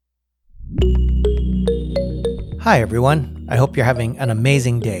Hi, everyone. I hope you're having an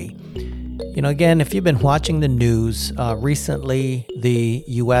amazing day. Again, if you've been watching the news, recently the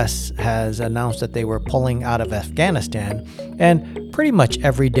U.S. has announced that they were pulling out of Afghanistan, and pretty much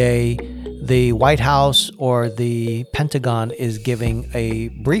every day the White House or the Pentagon is giving a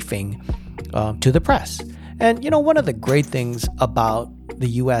briefing to the press. And, one of the great things about the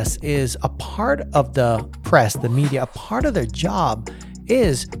U.S. is a part of the press, the media, a part of their job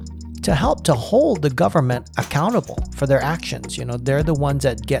is to help to hold the government accountable for their actions. They're the ones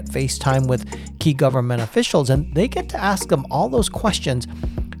that get FaceTime with key government officials, and they get to ask them all those questions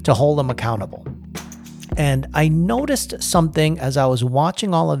to hold them accountable. And I noticed something as I was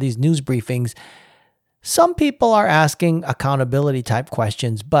watching all of these news briefings. Some people are asking accountability type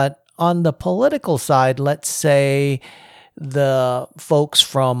questions, but on the political side, let's say the folks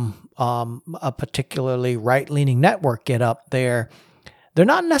from a particularly right-leaning network get up there, they're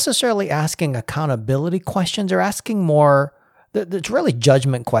not necessarily asking accountability questions. They're asking more, it's really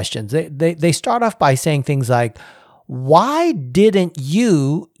judgment questions. They start off by saying things like, why didn't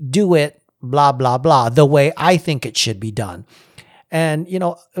you do it, blah, blah, blah, the way I think it should be done? And,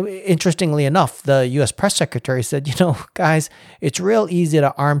 interestingly enough, the U.S. press secretary said, guys, it's real easy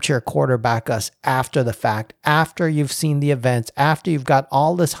to armchair quarterback us after the fact, after you've seen the events, after you've got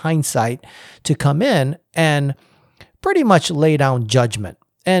all this hindsight to come in and pretty much lay down judgment.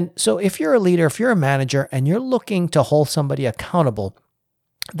 And so if you're a leader, if you're a manager, and you're looking to hold somebody accountable,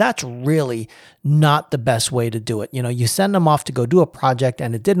 that's really not the best way to do it. You send them off to go do a project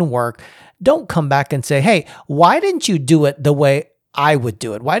and it didn't work. Don't come back and say, hey, why didn't you do it the way I would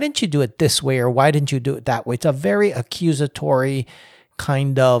do it? Why didn't you do it this way? Or why didn't you do it that way? It's a very accusatory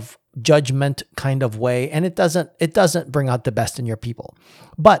kind of judgment kind of way. And it doesn't bring out the best in your people.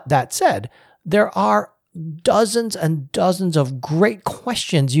 But that said, there are dozens and dozens of great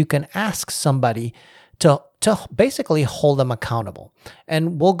questions you can ask somebody to basically hold them accountable.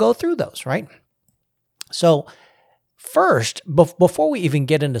 And we'll go through those, right? So first, before we even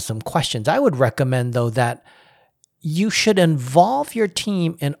get into some questions, I would recommend, though, that you should involve your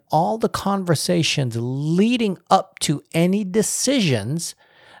team in all the conversations leading up to any decisions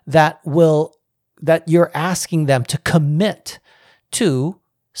that you're asking them to commit to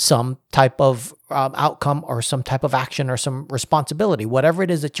some type of outcome or some type of action or some responsibility, whatever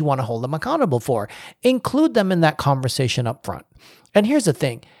it is that you want to hold them accountable for. Include them in that conversation up front. And here's the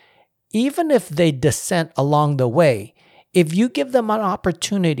thing, even if they dissent along the way, if you give them an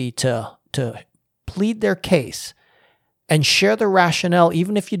opportunity to plead their case and share the rationale,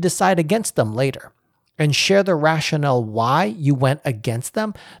 even if you decide against them later, and share the rationale why you went against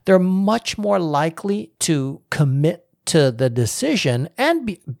them, they're much more likely to commit to the decision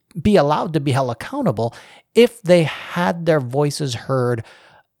and be allowed to be held accountable if they had their voices heard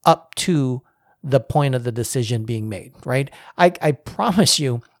up to the point of the decision being made, right? I promise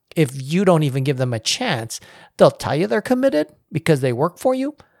you, if you don't even give them a chance, they'll tell you they're committed because they work for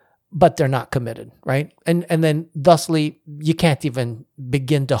you, but they're not committed, right? And then thusly, you can't even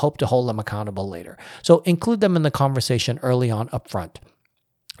begin to hope to hold them accountable later. So include them in the conversation early on up front.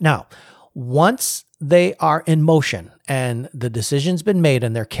 Now, once they are in motion and the decision's been made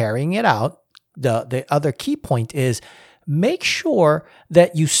and they're carrying it out, the other key point is make sure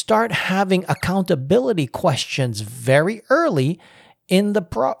that you start having accountability questions very early in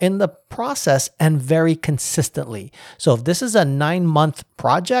the process and very consistently. So if this is a 9-month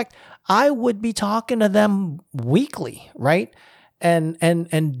project, I would be talking to them weekly, right?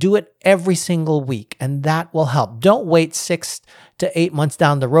 And do it every single week. And that will help. Don't wait 6 to 8 months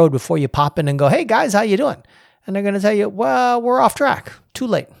down the road before you pop in and go, hey guys, how you doing? And they're going to tell you, well, we're off track. Too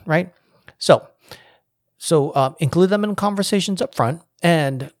late, right? So include them in conversations up front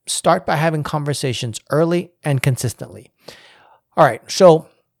and start by having conversations early and consistently. All right. So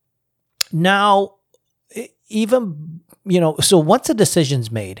now so once a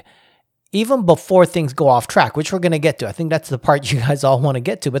decision's made, even before things go off track, which we're going to get to, I think that's the part you guys all want to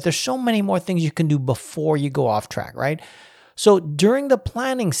get to, but there's so many more things you can do before you go off track, right? So during the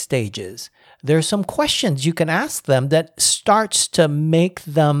planning stages, there's some questions you can ask them that starts to make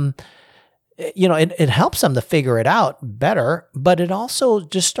them, it helps them to figure it out better, but it also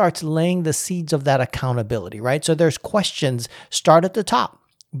just starts laying the seeds of that accountability, right? So there's questions, start at the top,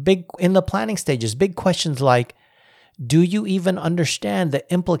 big in the planning stages, big questions like, do you even understand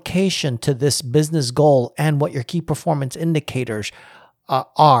the implication to this business goal and what your key performance indicators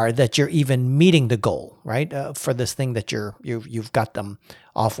are that you're even meeting the goal, right? For this thing that you've got them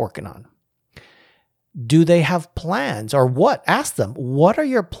off working on. Do they have plans or what? Ask them, what are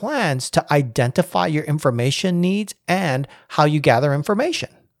your plans to identify your information needs and how you gather information,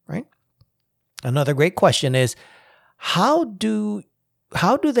 right? Another great question is, how do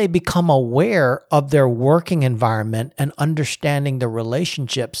they become aware of their working environment and understanding the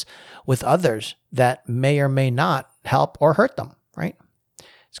relationships with others that may or may not help or hurt them, right?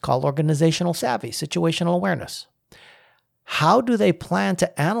 It's called organizational savvy, situational awareness. How do they plan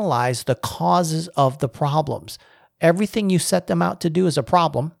to analyze the causes of the problems? Everything you set them out to do is a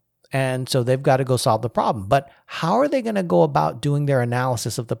problem, and so they've got to go solve the problem. But how are they going to go about doing their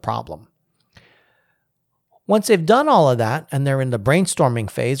analysis of the problem? Once they've done all of that and they're in the brainstorming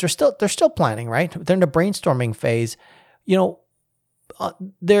phase, they're still planning, right? They're in the brainstorming phase.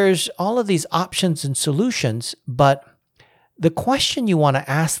 There's all of these options and solutions, but the question you want to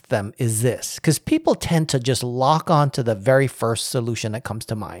ask them is this, because people tend to just lock on to the very first solution that comes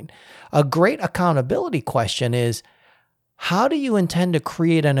to mind. A great accountability question is, how do you intend to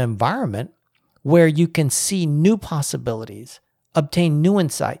create an environment where you can see new possibilities, obtain new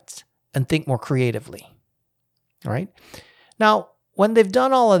insights, and think more creatively? All right. Now, when they've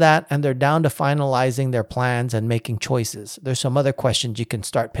done all of that and they're down to finalizing their plans and making choices, there's some other questions you can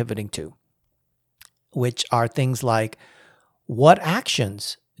start pivoting to, which are things like, what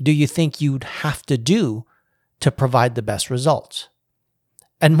actions do you think you'd have to do to provide the best results?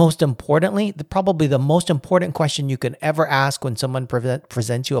 And most importantly, probably the most important question you can ever ask when someone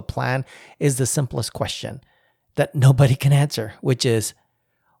presents you a plan is the simplest question that nobody can answer, which is,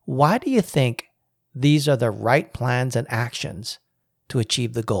 why do you think these are the right plans and actions to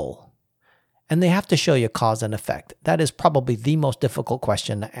achieve the goal? And they have to show you cause and effect. That is probably the most difficult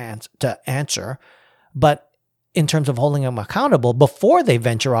question to answer. But in terms of holding them accountable before they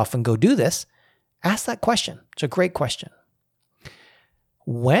venture off and go do this, ask that question. It's a great question.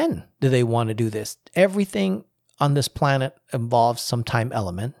 When do they want to do this? Everything on this planet involves some time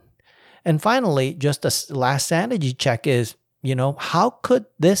element. And finally, just a last sanity check is, how could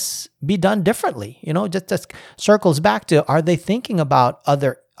this be done differently? Just circles back to, are they thinking about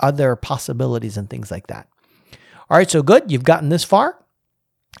other possibilities and things like that? All right, so good. You've gotten this far.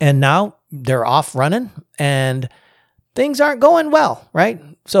 And now they're off running and things aren't going well, right?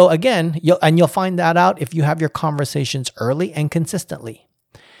 So again, you'll find that out if you have your conversations early and consistently.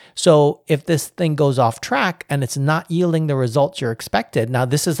 So if this thing goes off track and it's not yielding the results you're expected, now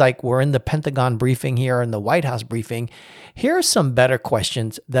this is like we're in the Pentagon briefing here and the White House briefing. Here are some better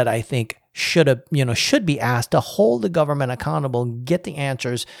questions that I think should be asked to hold the government accountable and get the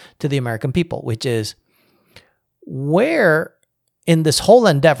answers to the American people, which is, where in this whole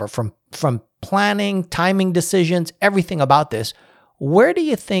endeavor, from planning, timing decisions, everything about this, where do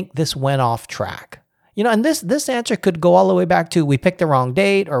you think this went off track? And this answer could go all the way back to, we picked the wrong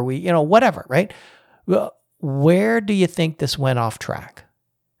date, or whatever, right? Well, where do you think this went off track?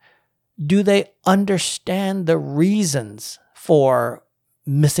 Do they understand the reasons for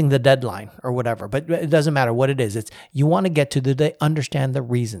missing the deadline or whatever? But it doesn't matter what it is. You want to get to, do they understand the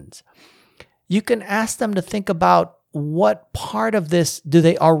reasons? You can ask them to think about, what part of this do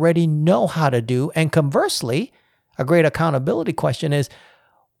they already know how to do? And conversely, a great accountability question is,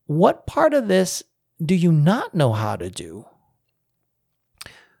 what part of this do you not know how to do?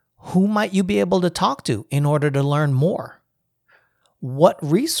 Who might you be able to talk to in order to learn more? What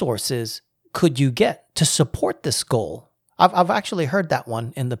resources could you get to support this goal? I've actually heard that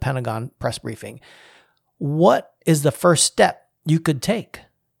one in the Pentagon press briefing. What is the first step you could take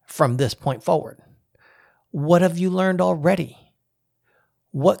from this point forward? What have you learned already?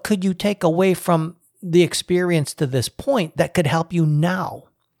 What could you take away from the experience to this point that could help you now?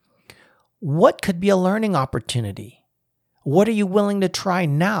 What could be a learning opportunity? What are you willing to try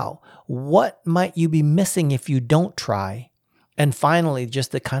now? What might you be missing if you don't try? And finally,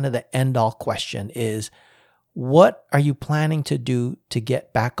 just the end all question is, what are you planning to do to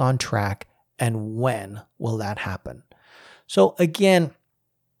get back on track, and when will that happen? So again,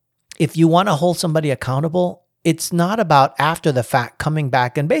 if you want to hold somebody accountable, it's not about after the fact coming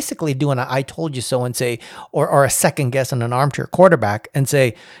back and basically doing a I told you so and say, or a second guess on an armchair quarterback and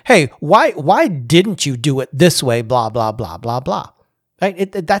say, hey, why didn't you do it this way? Blah, blah, blah, blah, blah.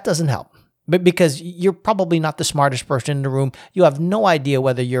 Right? That doesn't help. But because you're probably not the smartest person in the room, you have no idea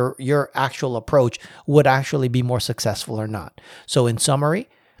whether your actual approach would actually be more successful or not. So in summary,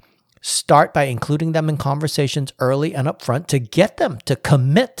 start by including them in conversations early and upfront to get them to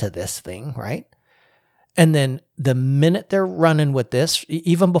commit to this thing, right? And then the minute they're running with this,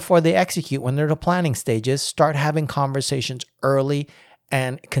 even before they execute, when they're in the planning stages, start having conversations early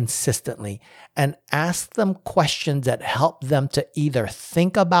and consistently, and ask them questions that help them to either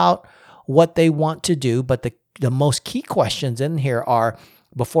think about what they want to do, but the most key questions in here are,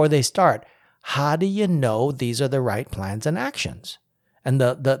 before they start, how do you know these are the right plans and actions? And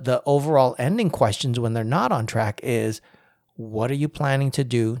the overall ending questions when they're not on track is, what are you planning to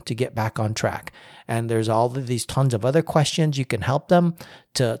do to get back on track? And there's all of these tons of other questions. You can help them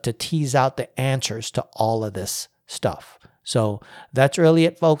to tease out the answers to all of this stuff. So that's really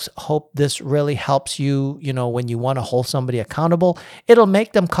it, folks. Hope this really helps you, when you want to hold somebody accountable. It'll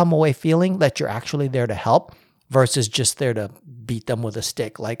make them come away feeling that you're actually there to help versus just there to beat them with a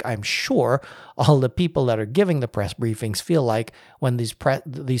stick. Like I'm sure all the people that are giving the press briefings feel like when these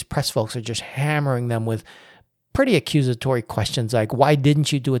press folks are just hammering them with pretty accusatory questions like, why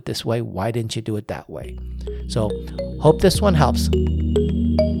didn't you do it this way? Why didn't you do it that way? So hope this one helps.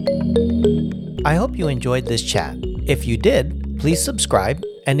 I hope you enjoyed this chat. If you did, please subscribe.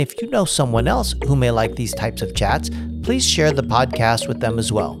 And if you know someone else who may like these types of chats, please share the podcast with them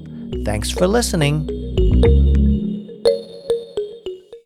as well. Thanks for listening.